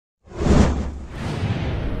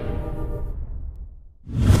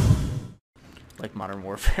Like Modern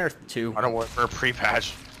Warfare 2. Modern Warfare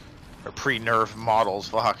pre-patch. Or pre-nerf models,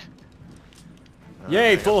 fuck.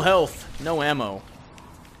 Yay, full health. No ammo.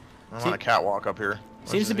 I'm on a catwalk up here.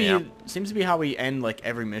 Seems to be how we end like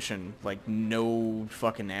every mission. Like no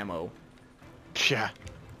fucking ammo. Yeah.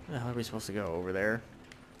 Where the hell are we supposed to go? Over there?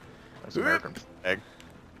 That's American flag.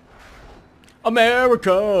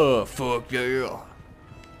 America! Fuck yeah!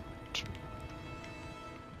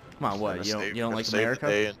 Come on, what? You don't like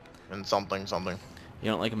America? And something.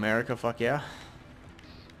 You don't like America? Fuck yeah!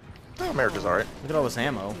 Oh, America's alright. Look at all this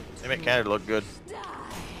ammo. They make Canada look good.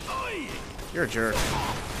 You're a jerk.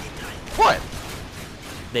 What?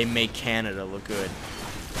 They make Canada look good.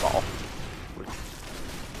 Oh.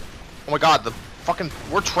 Oh my god, the fucking...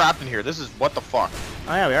 We're trapped in here. This is... What the fuck?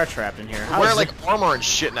 Oh yeah, we are trapped in here. We're wearing like armor and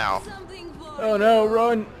shit now. Oh no,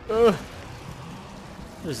 run! Ugh.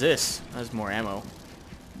 What is this? That's more ammo.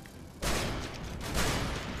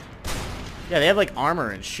 Yeah, they have like armor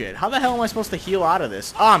and shit. How the hell am I supposed to heal out of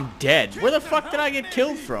this? Oh, I'm dead. Where the fuck did I get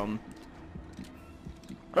killed from?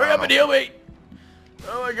 Hurry up and heal me!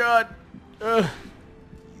 Oh my god.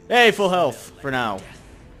 Hey, full health for now.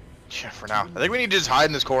 Yeah, for now. I think we need to just hide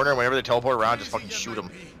in this corner, and whenever they teleport around, just fucking shoot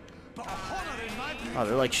them. Oh,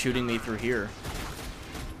 they're like shooting me through here.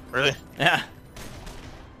 Really? Yeah.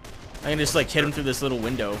 I can just like hit them through this little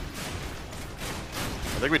window.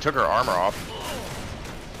 I think we took our armor off.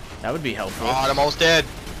 That would be helpful. Oh, I'm almost dead.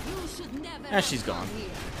 Ah, she's gone.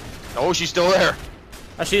 Oh, she's still there.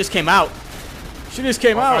 Oh, she just came out. She just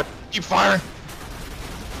came out. Keep firing.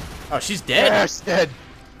 Oh, she's dead. Yeah, she's dead.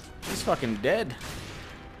 She's fucking dead.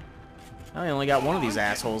 I only got one of these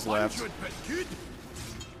assholes left. Let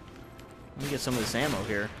me get some of this ammo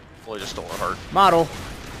here. Well, just stole a heart. Model.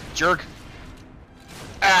 Jerk.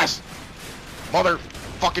 Ass. Mother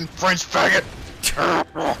fucking French faggot.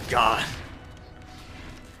 Oh, God.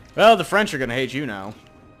 Well, the French are gonna hate you now.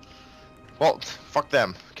 Well, fuck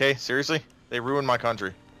them. Okay, seriously? They ruined my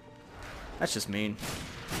country. That's just mean.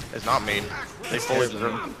 It's not mean. They fully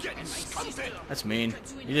deserve it. That's mean.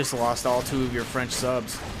 You just lost all 2 of your French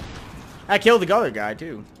subs. I killed the other guy,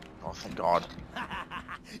 too. Oh, thank God.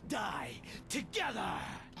 Die together.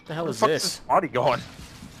 What the hell is Where the fuck this? is this body going?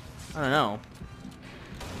 I don't know.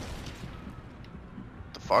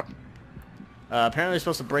 The fuck? Apparently, we're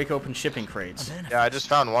supposed to break open shipping crates. Yeah, I just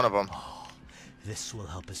found one of them. Oh, this will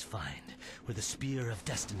help us find where the Spear of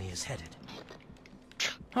Destiny is headed.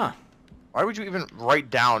 Huh. Why would you even write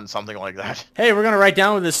down something like that? Hey, we're gonna write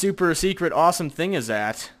down where the super secret awesome thing is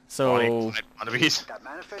at. So... That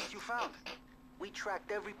manifest you found? We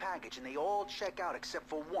tracked every package and they all check out except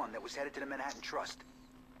for one that was headed to the Manhattan Trust.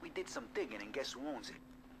 We did some digging and guess who owns it?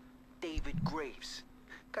 David Graves.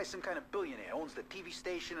 Guy's some kind of billionaire, owns the TV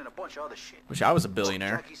station and a bunch of other shit. Wish I was a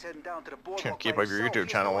billionaire. Can't keep up your YouTube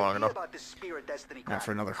channel long enough. Not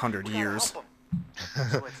for another 100 years. So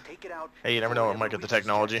let's take it out. Hey, you never know what might get the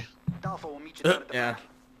technology. Dolfo will meet you down at the Yeah. back.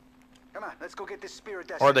 Come on, let's go get this Spear of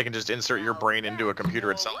Destiny. Or they can just insert your brain into a computer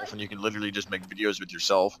itself, and you can literally just make videos with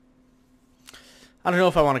yourself. I don't know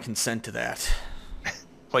if I want to consent to that.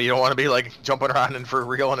 Well, you don't want to be like jumping around and for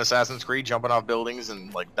real in Assassin's Creed, jumping off buildings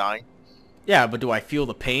and like dying. Yeah, but do I feel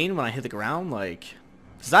the pain when I hit the ground? Like,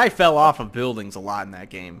 because I fell off of buildings a lot in that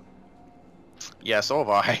game. Yeah, so have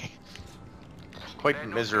I. Quite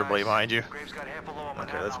miserably, mind you.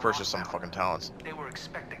 Okay, let's purchase some fucking talents. They were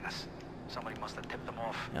expecting us. Somebody must have tipped them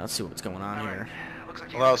off. Yeah, let's see what's going on here.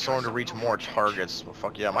 Allow Swarm to reach more targets. Well,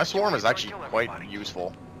 fuck yeah, my Swarm is actually quite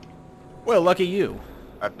useful. Well, lucky you.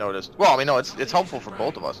 I've noticed. Well, I mean, no, it's helpful for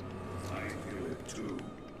both of us.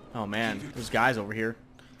 Oh man, there's guys over here.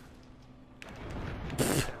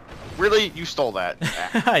 Really? You stole that.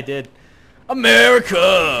 I did.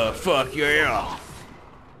 America! Fuck yeah!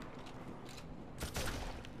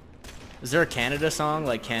 Is there a Canada song?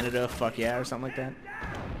 Like Canada, fuck yeah, or something like that?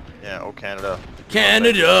 Yeah, oh Canada.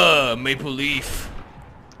 Canada! Maple Leaf!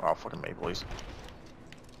 Wow, fucking Maple Leafs.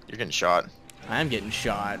 You're getting shot. I'm getting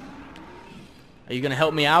shot. Are you gonna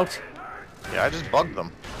help me out? Yeah, I just bugged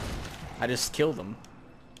them. I just killed them.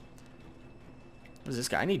 What is this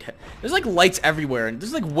guy? I need... There's like lights everywhere, and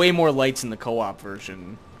there's like way more lights in the co-op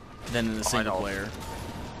version than in the single player.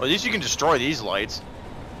 Well, at least you can destroy these lights.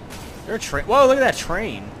 There's a train. Whoa, look at that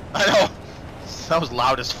train. I know. That was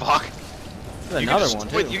loud as fuck. There's another one,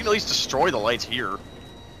 too. You can at least destroy the lights here.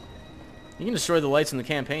 You can destroy the lights in the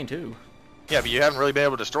campaign, too. Yeah, but you haven't really been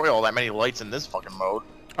able to destroy all that many lights in this fucking mode.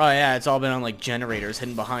 Oh, yeah, it's all been on, like, generators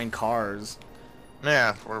hidden behind cars.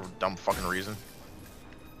 Yeah, for whatever dumb fucking reason.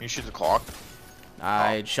 You shoot the clock.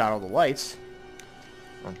 I shot all the lights.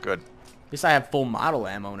 Oh, good. At least I have full model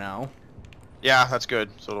ammo now. Yeah, that's good.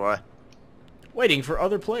 So do I. Waiting for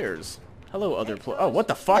other players. Hello, other Oh, what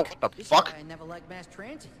the fuck? What the fuck? I never liked mass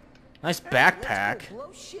transit. Nice backpack.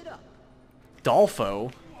 Blow shit up.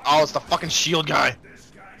 Dolfo. Oh, it's the fucking shield guy.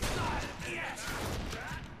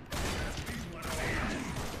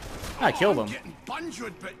 I killed him.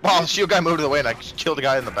 Wow, the shield guy moved to the way and I killed the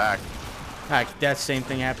guy in the back. That same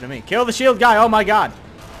thing happened to me. Kill the shield guy. Oh my god.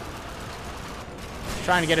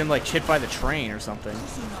 Trying to get him like hit by the train or something.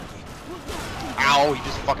 Ow, he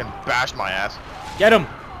just fucking bashed my ass. Get him.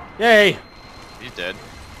 Yay. He's dead.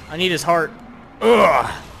 I need his heart.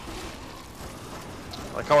 Ugh.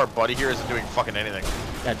 Like how our buddy here isn't doing fucking anything.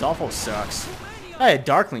 Yeah, Dolfo sucks. Hey,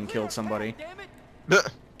 Darkling killed somebody. I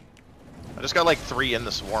just got like 3 in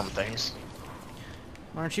the swarm things.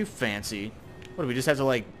 Aren't you fancy? What, do we just have to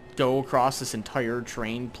like go across this entire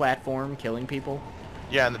train platform killing people?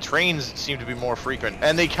 Yeah, and the trains seem to be more frequent.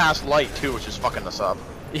 And they cast light too, which is fucking us up.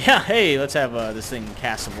 Yeah, hey, let's have this thing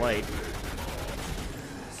cast some light.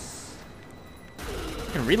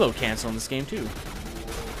 You can reload cancel in this game too.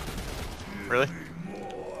 Really?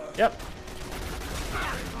 Yep.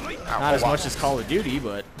 Ow, Not as wow. much as Call of Duty,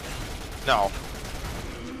 but No.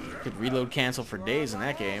 you could reload cancel for days in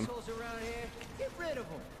that game. Get rid of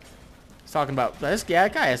him. He's talking about this guy.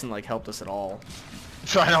 That guy hasn't like helped us at all.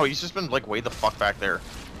 I know, he's just been like way the fuck back there,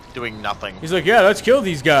 doing nothing. He's like, yeah, let's kill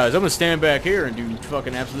these guys. I'm gonna stand back here and do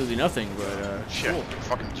fucking absolutely nothing. But Shit, cool. good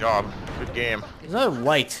fucking job. Good game. There's another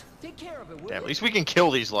light. Take care of it, will Damn, at you? least we can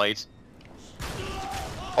kill these lights.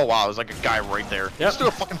 Oh wow, there's like a guy right there. Yep. Let's do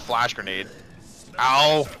a fucking flash grenade.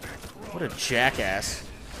 Ow. What a jackass.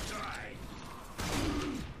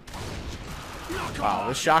 Wow,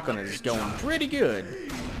 this shotgun is going pretty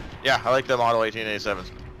good. Yeah, I like the Model 1887s.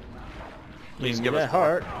 Please Give give me us that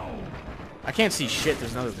heart. I can't see shit.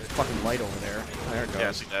 There's another fucking light over there. Oh, there it goes. Yeah,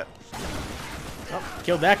 I see that. Oh,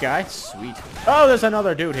 killed that guy. Sweet. Oh, there's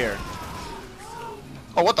another dude here.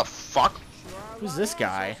 Oh, what the fuck? Who's this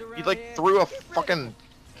guy? He like threw a fucking...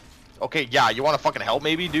 Okay, yeah, you want to fucking help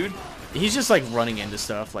maybe, dude? He's just like running into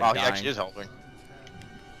stuff, like Oh, he dying. actually is helping.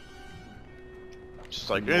 Just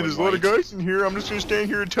like, More hey, there's a lot of light. guys in here. I'm just gonna stand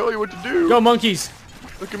here and tell you what to do. Go monkeys!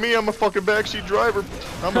 Look at me, I'm a fucking backseat driver.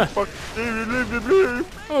 I'm a fucking...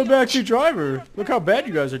 Oh, backseat driver. Look how bad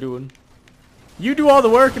you guys are doing. You do all the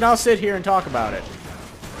work and I'll sit here and talk about it.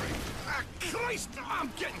 Christ,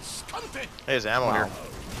 I'm getting stunted. Hey, there's ammo Wow. here.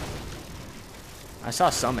 I saw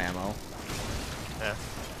some ammo. Yeah.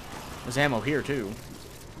 There's ammo here too.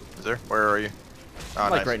 Is there? Where are you? Oh,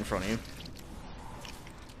 Like nice. right in front of you.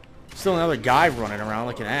 Still another guy running around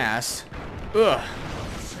like an ass. Ugh.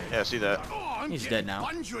 Yeah, I see that. He's dead now.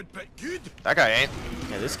 But good. That guy ain't.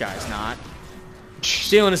 Yeah, this guy's not.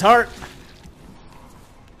 Stealing his heart.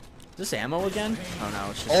 Is this ammo again? Oh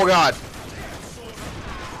no, it's just... Oh god.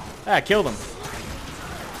 Ah, I killed him.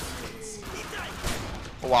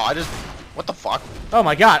 Oh, wow, I just... What the fuck? Oh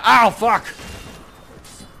my god. Ow, fuck.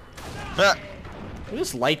 Ah, Look at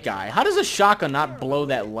this light guy. How does a shotgun not blow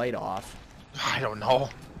that light off? I don't know.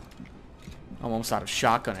 I'm almost out of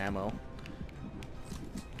shotgun ammo.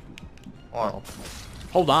 Oh,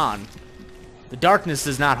 Hold on. The darkness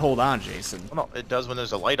does not hold on, Jason. no, it does when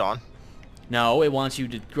there's a light on. No, it wants you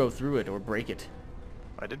to go through it or break it.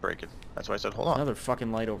 I did break it. That's why I said hold on. Another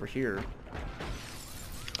fucking light over here.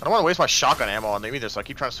 I don't want to waste my shotgun ammo on them either, so I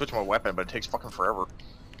keep trying to switch my weapon, but it takes fucking forever.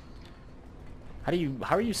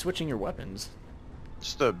 How are you switching your weapons?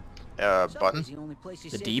 Just the button. The only place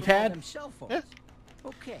The D-pad? Yeah.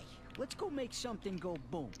 Okay, let's go make something go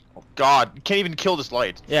boom. Oh god, you can't even kill this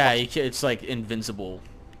light. Yeah, it's like invincible.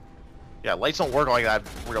 Yeah, lights don't work like that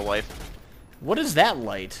in real life. What is that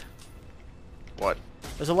light? What?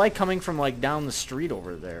 There's a light coming from like down the street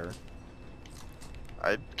over there.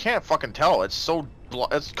 I can't fucking tell. It's so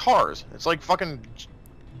it's cars. It's like fucking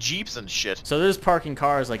Jeeps and shit. So there's parking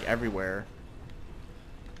cars like everywhere.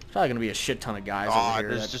 Probably gonna be a shit ton of guys over God, here.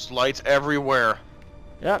 there's that- just lights everywhere.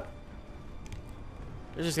 Yep.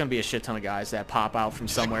 There's just gonna be a shit ton of guys that pop out from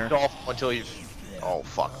somewhere. Until you... Oh,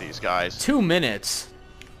 fuck these guys. 2 minutes.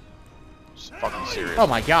 Just fucking serious. Oh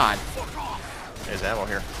my god. There's ammo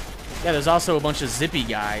here. Yeah, there's also a bunch of zippy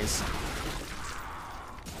guys.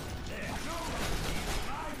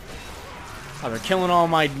 Oh, they're killing all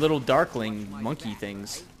my little darkling monkey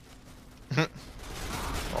things.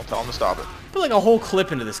 I'll tell them to stop it. Put like a whole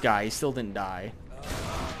clip into this guy. He still didn't die.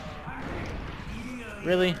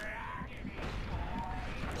 Really?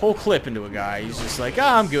 Whole clip into a guy. He's just like,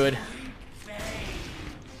 ah, I'm good.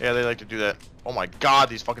 Yeah, they like to do that. Oh my god,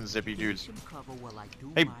 these fucking zippy dudes.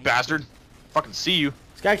 Hey, bastard. Fucking see you.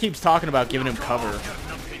 This guy keeps talking about giving him cover.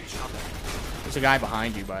 There's a guy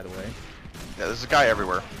behind you, by the way. Yeah, there's a guy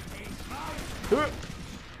everywhere.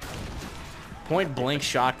 Point blank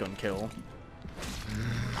shotgun kill.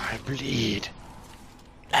 I bleed.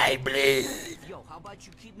 I bleed. Yo, how about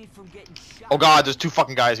you keep me from getting shot? Oh god, there's 2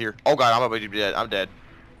 fucking guys here. Oh god, I'm about to be dead. I'm dead.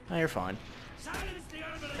 Oh, you're fine.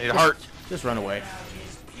 I need a heart. Just run away.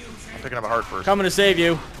 I'm picking up a heart first. Coming to save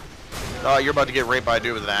you. You're about to get raped by a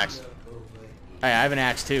dude with an axe. Hey, I have an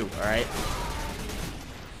axe too, alright?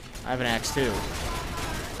 I have an axe too.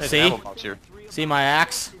 Hey, See? ammo box here. See my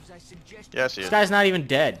axe? Yes, he This is. guy's not even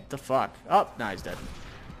dead. The fuck? Oh, no, he's dead.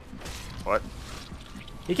 What?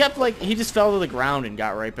 He kept like, he just fell to the ground and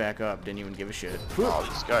got right back up. Didn't even give a shit. Oh,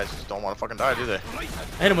 these guys just don't want to fucking die, do they?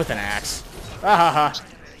 Hit him with an axe. Ah ha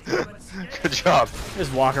ha. Good job.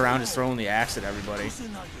 Just walk around just throwing the axe at everybody.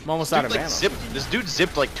 I'm almost out of ammo. This dude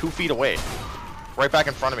zipped like 2 feet away. Right back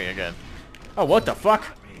in front of me again. Oh, what the fuck?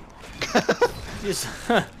 He just,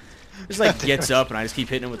 just like gets up and I just keep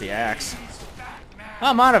hitting him with the axe.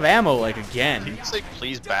 I'm out of ammo like again. Can you say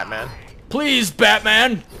please, Batman? Please,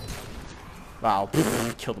 Batman! Wow,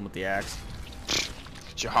 killed him with the axe.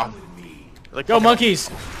 Good job. You're like Go fucking- monkeys!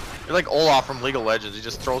 You're like Olaf from League of Legends. He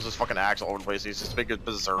just throws his fucking axe all over the place. He's just big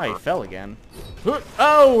berserker. Oh, he fell again.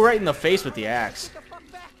 Oh, right in the face with the axe.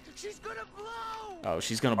 She's gonna blow! Oh,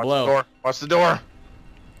 she's gonna Watch blow. the door. Watch the door.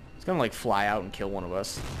 It's gonna like fly out and kill one of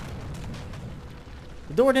us.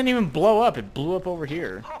 The door didn't even blow up. It blew up over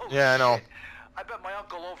here. Holy Yeah, I know. shit. I bet my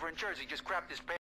uncle over in Jersey just crapped his pants.